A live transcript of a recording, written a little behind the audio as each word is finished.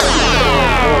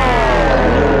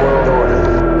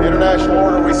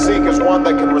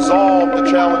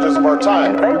challenges of our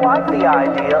time. They like the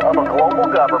idea of a global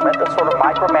government that sort of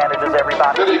micromanages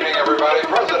everybody. Good evening, everybody.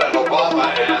 President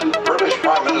Obama and British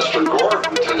Prime Minister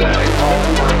Gordon today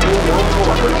called for a new world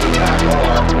order to tackle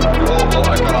our global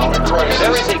economic crisis.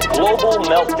 There is a global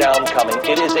meltdown coming.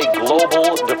 It is a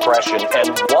global depression, and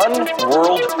one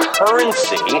world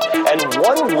currency and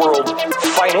one world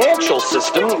financial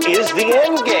system is the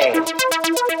end game. U.S.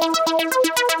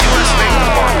 State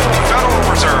Department, the Federal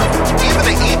Reserve, even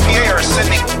the EPA are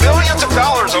sending billions of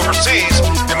dollars overseas,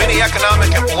 and many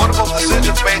economic and political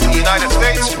decisions made in the United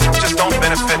States just don't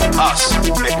benefit us.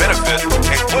 They benefit a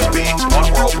would-be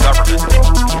one-world government.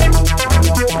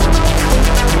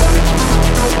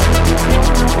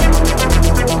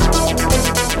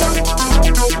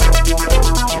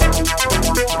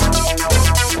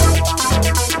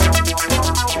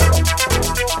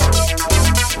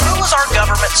 Who is our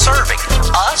government serving?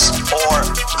 Us or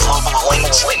global